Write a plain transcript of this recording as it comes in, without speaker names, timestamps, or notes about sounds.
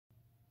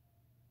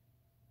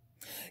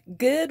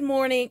Good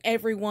morning,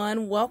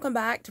 everyone. Welcome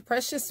back to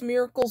Precious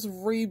Miracles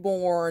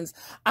Reborns.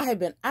 I have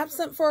been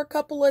absent for a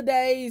couple of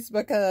days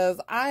because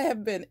I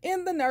have been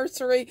in the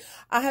nursery.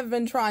 I have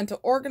been trying to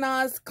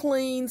organize,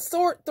 clean,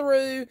 sort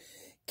through,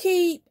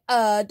 keep,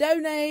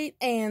 donate,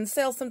 and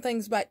sell some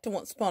things back to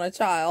Once Upon a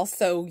Child.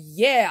 So,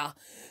 yeah.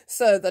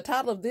 So, the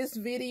title of this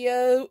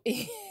video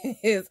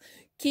is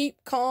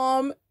Keep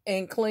Calm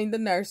and Clean the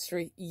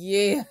Nursery.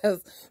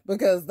 Yes,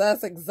 because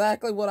that's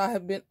exactly what I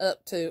have been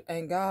up to.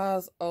 And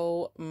guys,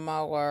 oh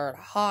my word,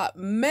 hot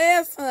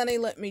mess, honey,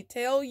 let me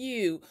tell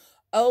you.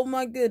 Oh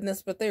my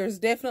goodness, but there's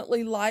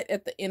definitely light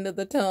at the end of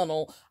the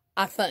tunnel,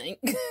 I think.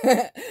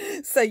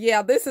 So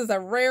yeah, this is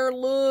a rare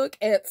look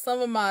at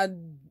some of my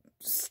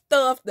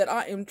stuff that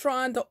I am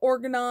trying to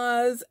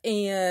organize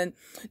and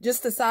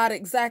just decide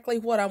exactly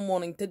what I'm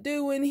wanting to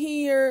do in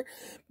here.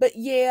 But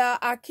yeah,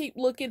 I keep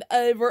looking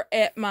over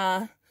at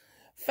my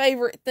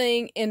favorite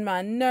thing in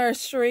my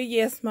nursery.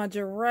 Yes, my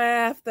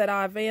giraffe that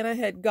Ivana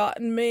had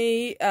gotten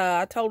me.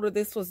 I told her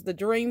this was the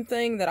dream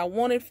thing that I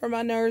wanted for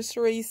my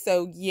nursery.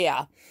 So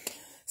yeah.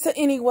 So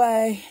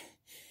anyway,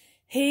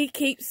 he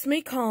keeps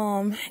me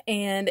calm,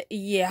 and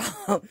yeah.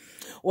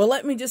 Well,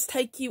 let me just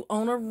take you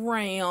on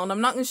around.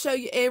 I'm not going to show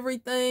you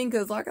everything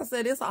because, like I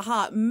said, it's a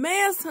hot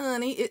mess,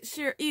 honey. It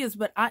sure is,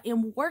 but I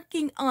am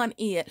working on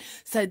it.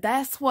 So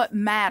that's what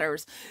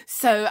matters.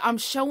 So I'm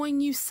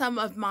showing you some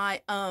of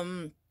my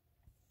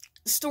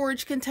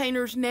storage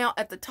containers now.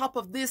 At the top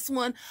of this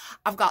one,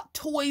 I've got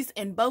toys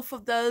in both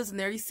of those, and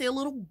there you see a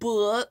little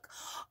book.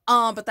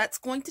 But that's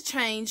going to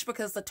change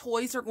because the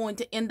toys are going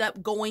to end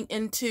up going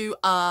into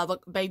the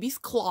baby's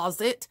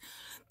closet.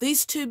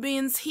 These two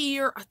bins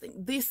here, I think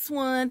this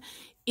one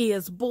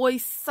is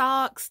boys'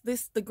 socks.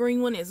 The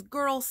green one is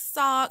girls'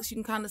 socks. You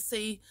can kind of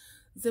see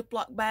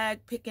Ziploc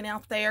bag picking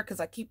out there because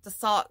I keep the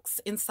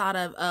socks inside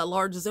of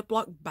large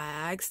Ziploc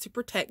bags to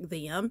protect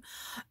them.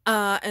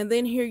 And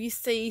then here you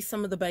see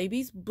some of the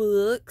baby's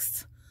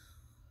books.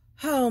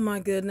 Oh my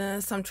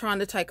goodness, I'm trying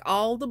to take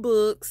all the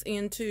books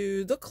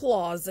into the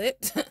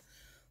closet.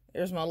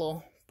 There's my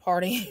little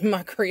party in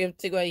my crib,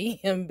 2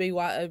 a.m.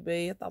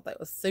 BYOB. I thought that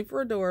was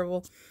super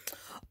adorable.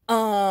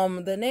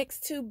 The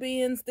next two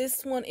bins,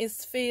 this one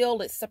is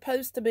filled. It's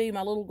supposed to be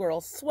my little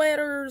girl's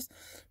sweaters,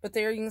 but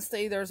there you can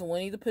see there's a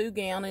Winnie the Pooh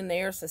gown in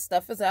there, so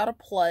stuff is out of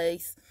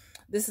place.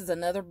 This is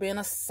another bin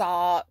of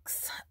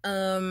socks.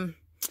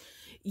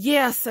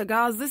 Yeah, so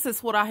guys, this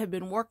is what I have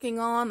been working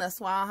on. That's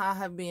why I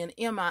have been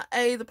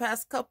MIA the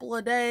past couple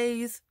of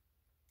days.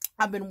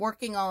 I've been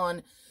working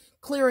on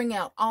clearing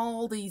out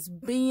all these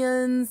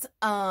bins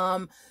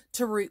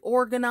to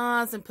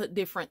reorganize and put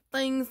different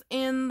things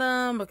in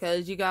them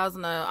because you guys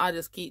know I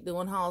just keep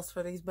doing hauls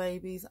for these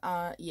babies.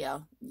 Yeah.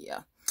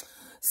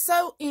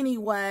 So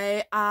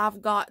anyway,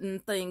 I've gotten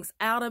things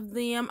out of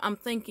them. I'm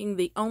thinking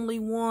the only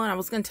one, I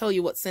was going to tell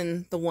you what's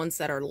in the ones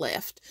that are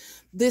left.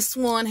 This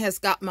one has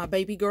got my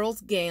baby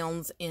girl's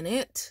gowns in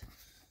it.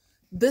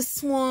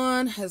 This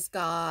one has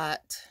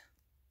got,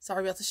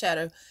 sorry about the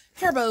shadow,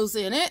 hair bows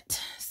in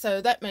it. So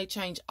that may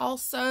change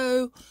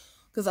also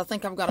because I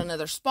think I've got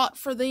another spot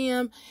for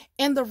them.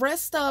 And the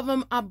rest of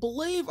them, I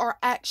believe, are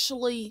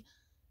actually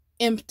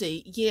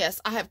empty. Yes,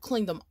 I have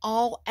cleaned them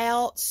all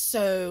out.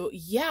 So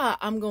yeah,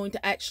 I'm going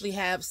to actually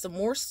have some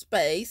more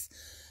space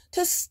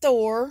to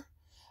store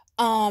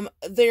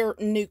their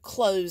new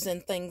clothes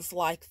and things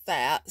like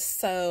that.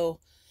 So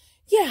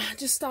yeah, I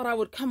just thought I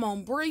would come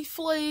on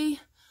briefly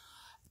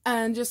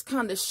and just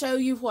kind of show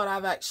you what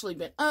I've actually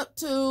been up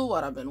to,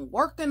 what I've been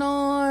working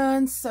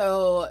on.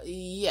 So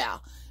yeah.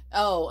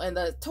 Oh, and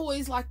the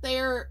toys right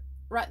there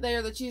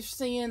that you're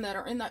seeing that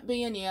are in that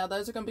bin, yeah,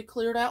 those are going to be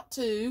cleared out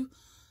too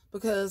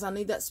because I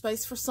need that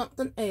space for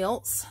something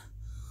else.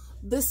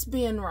 This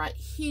bin right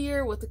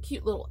here with the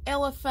cute little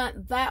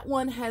elephant, that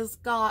one has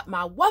got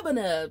my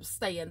Wubbanubs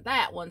stay in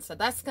that one, so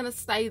that's going to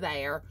stay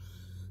there.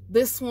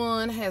 This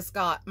one has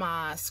got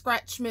my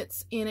scratch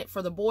mitts in it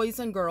for the boys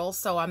and girls,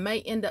 so I may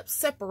end up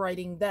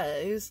separating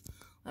those.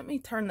 Let me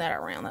turn that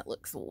around. That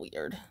looks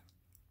weird.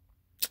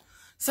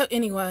 So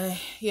anyway,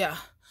 yeah,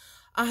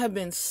 I have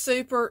been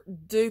super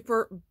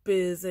duper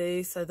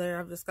busy. So there,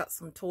 I've just got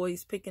some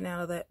toys picking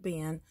out of that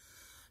bin.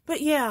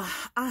 But yeah,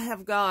 I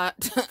have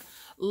got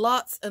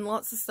lots and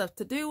lots of stuff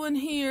to do in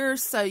here.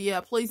 So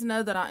yeah, please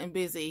know that I am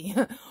busy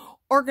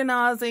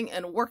organizing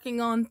and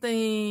working on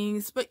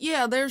things. But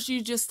yeah, there's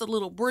you just a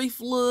little brief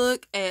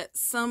look at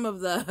some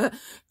of the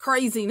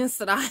craziness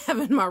that I have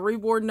in my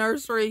reborn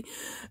nursery,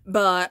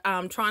 but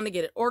I'm trying to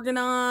get it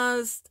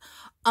organized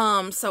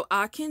so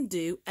I can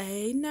do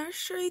a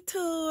nursery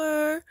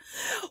tour.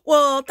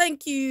 Well,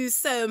 thank you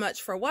so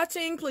much for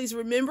watching. Please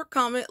remember,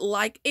 comment,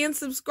 like, and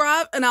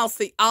subscribe, and I'll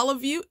see all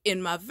of you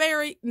in my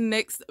very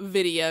next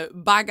video.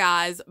 Bye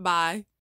guys. Bye.